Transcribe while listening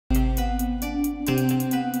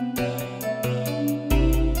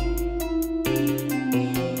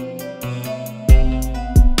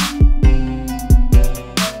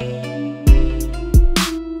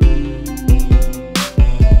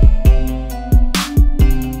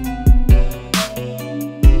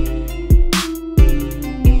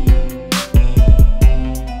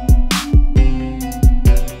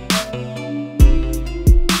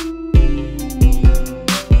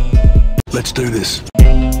this.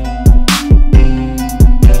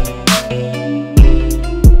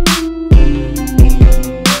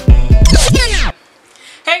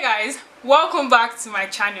 Hey guys, welcome back to my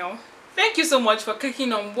channel. Thank you so much for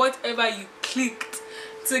clicking on whatever you clicked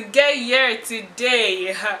to get here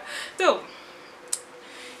today. So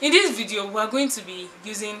in this video we are going to be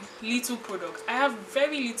using little products. I have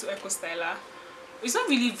very little eco styler. It's not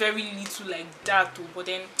really very little like that though, but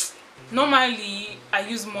then normally I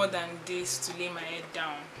use more than this to lay my head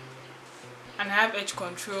down. And I have edge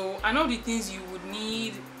control and all the things you would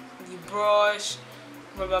need: the brush,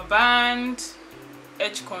 rubber band,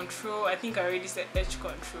 edge control. I think I already said edge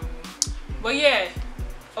control, but yeah,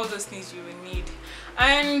 all those things you will need.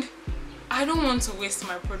 And I don't want to waste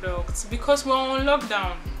my products because we're on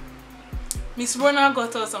lockdown. Miss Rona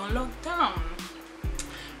got us on lockdown,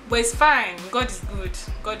 but it's fine. God is good.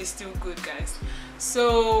 God is still good, guys.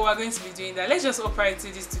 So we're going to be doing that. Let's just hop right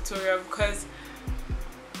into this tutorial, because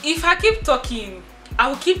if I keep talking, I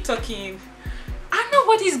will keep talking and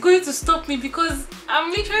nobody's going to stop me, because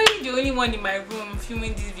I'm literally the only one in my room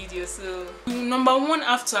filming this video. So number one,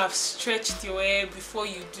 have to have stretched your hair before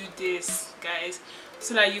you do this, guys,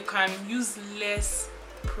 so that you can use less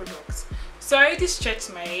products. So I already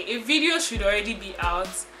stretched my hair. A video should already be out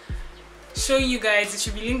showing you guys, it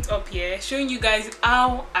should be linked up here, showing you guys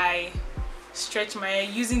how I stretch my hair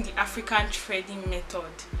using the African threading method.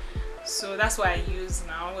 So that's what I use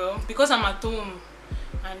now. Well, because I'm at home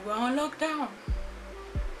and we're on lockdown,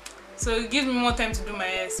 so it gives me more time to do my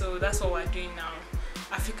hair. So that's what we're doing now,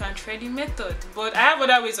 African threading method. But I have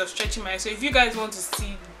other ways of stretching my hair, so if you guys want to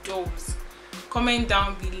see those, comment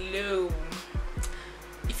down below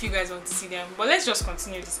if you guys want to see them. But let's just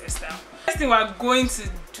continue this hairstyle. First thing we're going to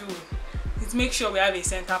do is make sure we have a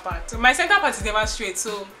center part. So my center part is never straight,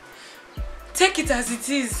 so take it as it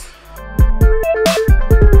is.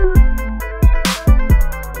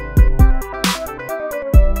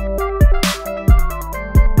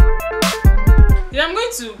 Then I'm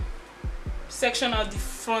going to section out the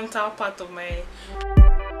frontal part of my hair.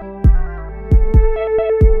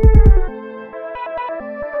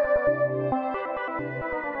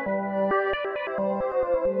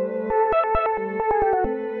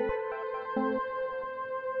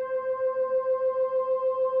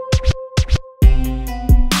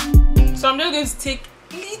 So I'm just going to take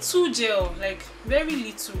little gel, like very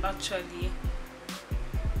little actually.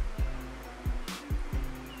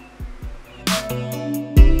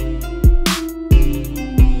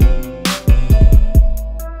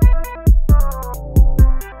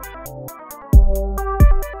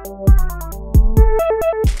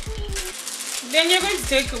 Then you're going to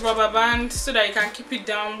take a rubber band so that you can keep it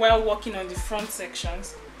down while working on the front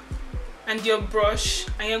sections, and your brush,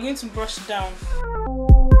 and you're going to brush down.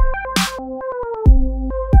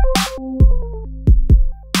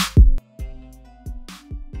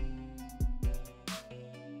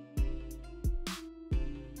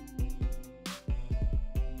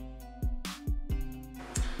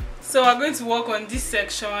 So we're going to work on this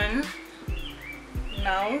section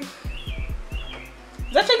now.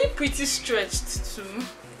 It's actually pretty stretched too,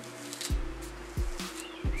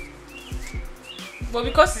 but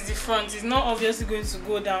because it's the front, it's not obviously going to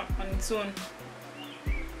go down on its own.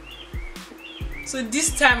 So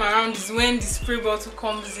this time around is when the spray bottle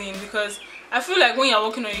comes in, because I feel like when you're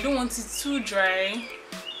working on it, you don't want it too dry.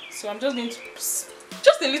 So I'm just going to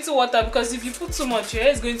just a little water, because if you put too much, your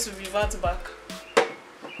hair is going to revert back.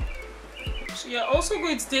 So you're also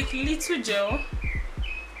going to take little gel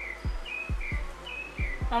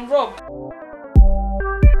and rub.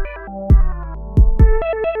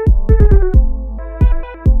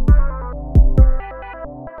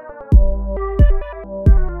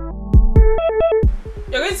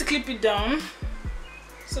 You're going to clip it down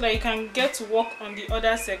so that you can get to work on the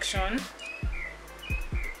other section.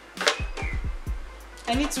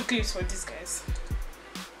 I need 2 clips for this, guys.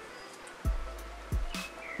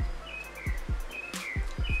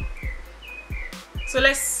 So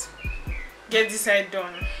let's get this side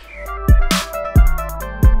done.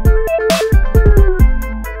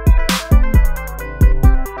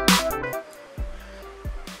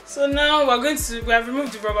 So now we have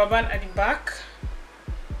removed the rubber band at the back.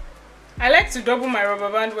 I like to double my rubber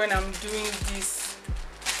band when I'm doing this,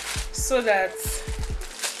 so that,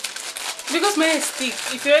 because my hair is thick,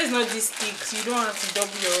 if your hair is not this thick, you don't have to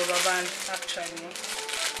double your rubber band actually.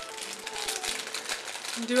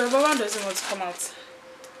 The rubber band doesn't want to come out.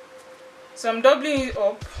 So I'm doubling it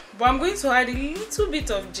up, but I'm going to add a little bit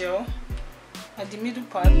of gel at the middle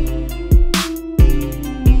part.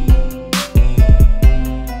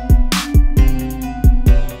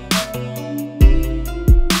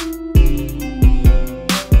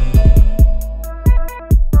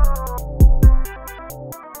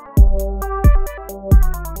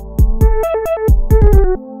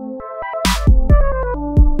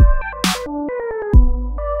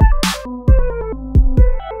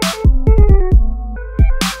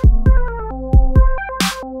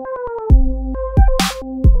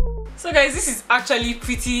 guys, this is actually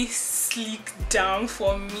pretty sleek down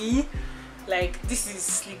for me. Like, this is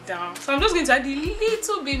sleek down, so I'm just going to add a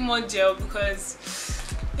little bit more gel, because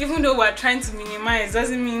even though we're trying to minimize,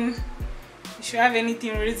 doesn't mean you should have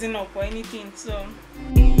anything raising up or anything. So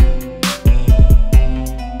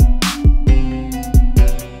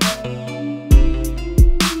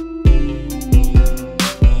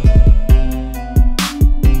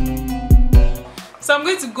I'm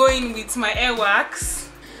going to go in with my hair wax.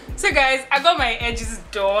 So guys, I got my edges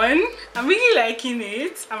done. I'm really liking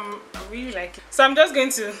it. I'm really liking it. So I'm just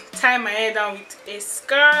going to tie my hair down with a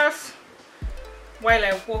scarf while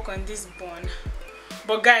I work on this bun.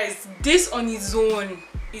 But guys, this on its own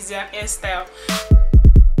is an hairstyle.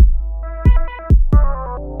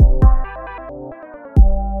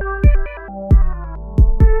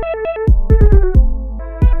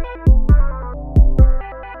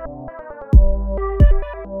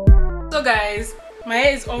 So guys, my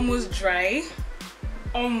hair is almost dry.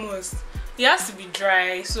 Almost. It has to be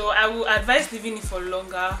dry, so I will advise leaving it for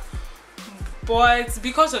longer. But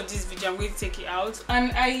because of this video, I'm going to take it out.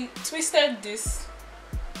 And I twisted this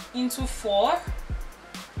into 4.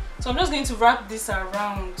 So I'm just going to wrap this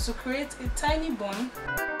around to create a tiny bun.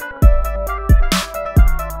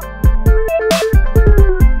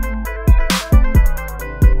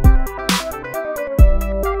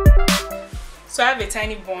 So I have a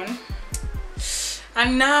tiny bun.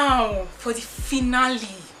 And now for the finale.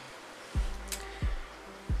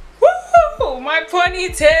 Woo! My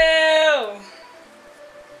ponytail!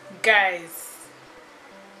 Guys,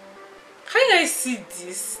 can you guys see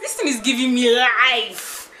this? This thing is giving me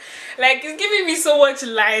life. Like, it's giving me so much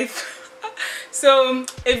life. So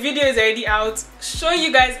a video is already out showing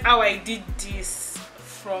you guys how I did this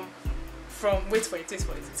from wait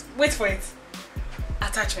for it.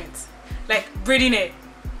 Attachment. Like braiding it.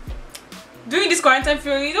 During this quarantine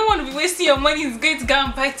period, you don't want to be wasting your money. It's going to go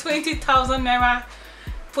and buy 20,000 naira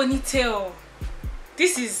ponytail.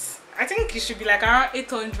 This is, I think it should be like around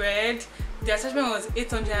 800. The attachment was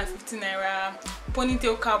 850 naira.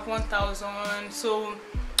 Ponytail cap 1,000. So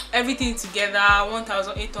everything together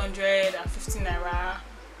 1,850 naira.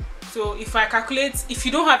 So if I calculate, if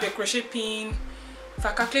you don't have a crochet pin, if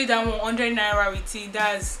I calculate that 100 naira with it,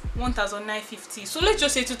 that's 1,950. So let's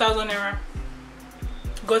just say 2,000 naira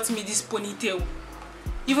got me this ponytail.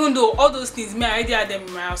 Even though all those things, me, I already had them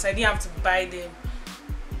in my house, I didn't have to buy them.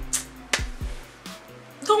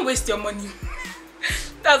 Don't waste your money.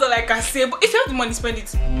 That's all I can say. But if you have the money, spend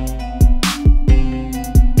it.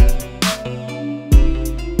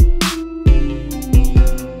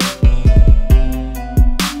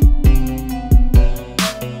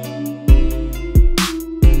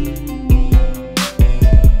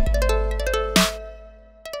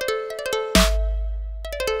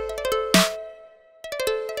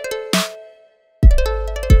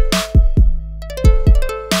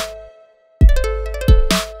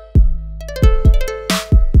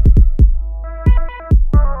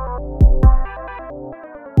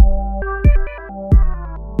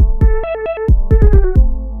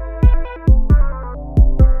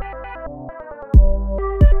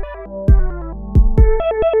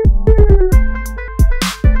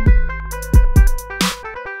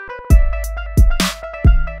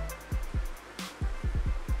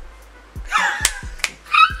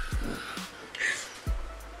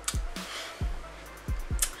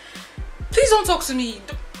 Please don't talk to me.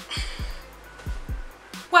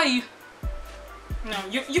 Why are you? No,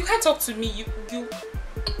 you can't talk to me.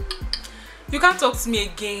 You can't talk to me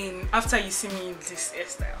again after you see me in this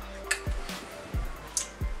hairstyle.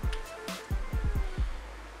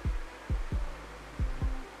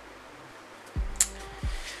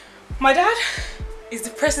 My dad is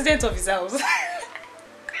the president of his house.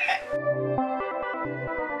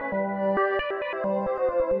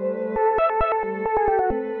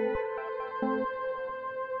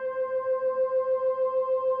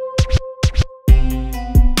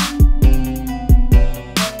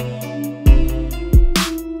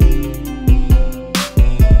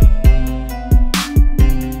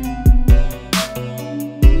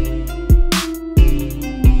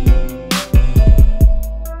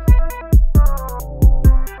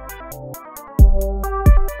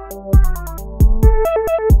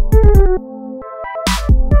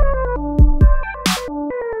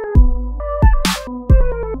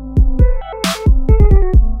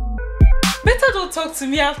 Talk to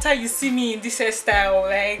me after you see me in this hairstyle,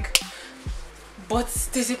 like, but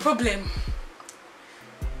there's a problem.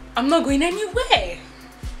 I'm not going anywhere.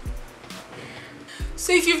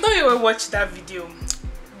 So if you've not ever watched that video,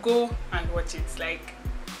 go and watch it. Like,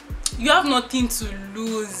 you have nothing to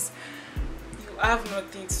lose. You have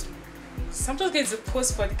nothing to So I'm just going to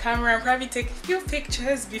pose for the camera and probably take a few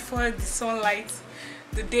pictures before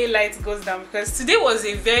the daylight goes down, because today was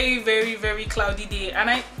a very cloudy day, and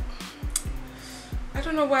I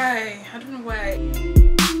don't know why.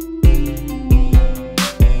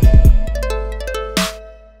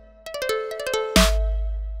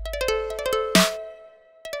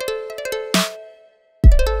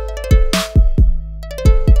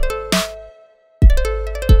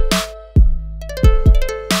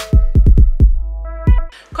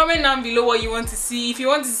 Comment down below what you want to see. If you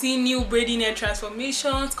want to see new braiding hair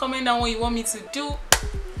transformations, comment down what you want me to do.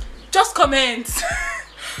 Just comment.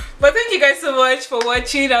 But thank you guys so much for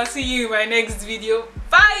watching. I'll see you in my next video.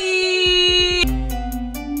 Bye.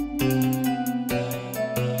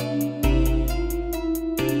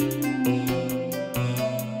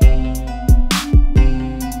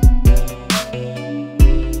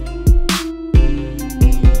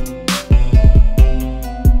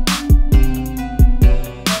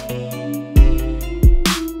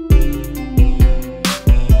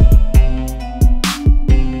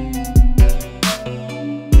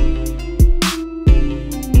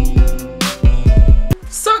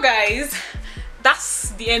 Guys, that's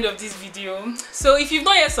the end of this video. So if you've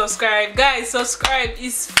not yet subscribed, guys, subscribe.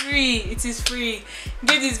 It's free. It is free.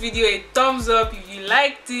 Give this video a thumbs up if you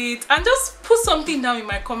liked it, and just put something down in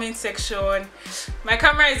my comment section. My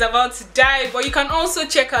camera is about to die, but you can also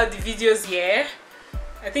check out the videos here.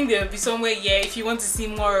 I think they'll be somewhere here if you want to see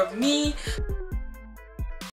more of me.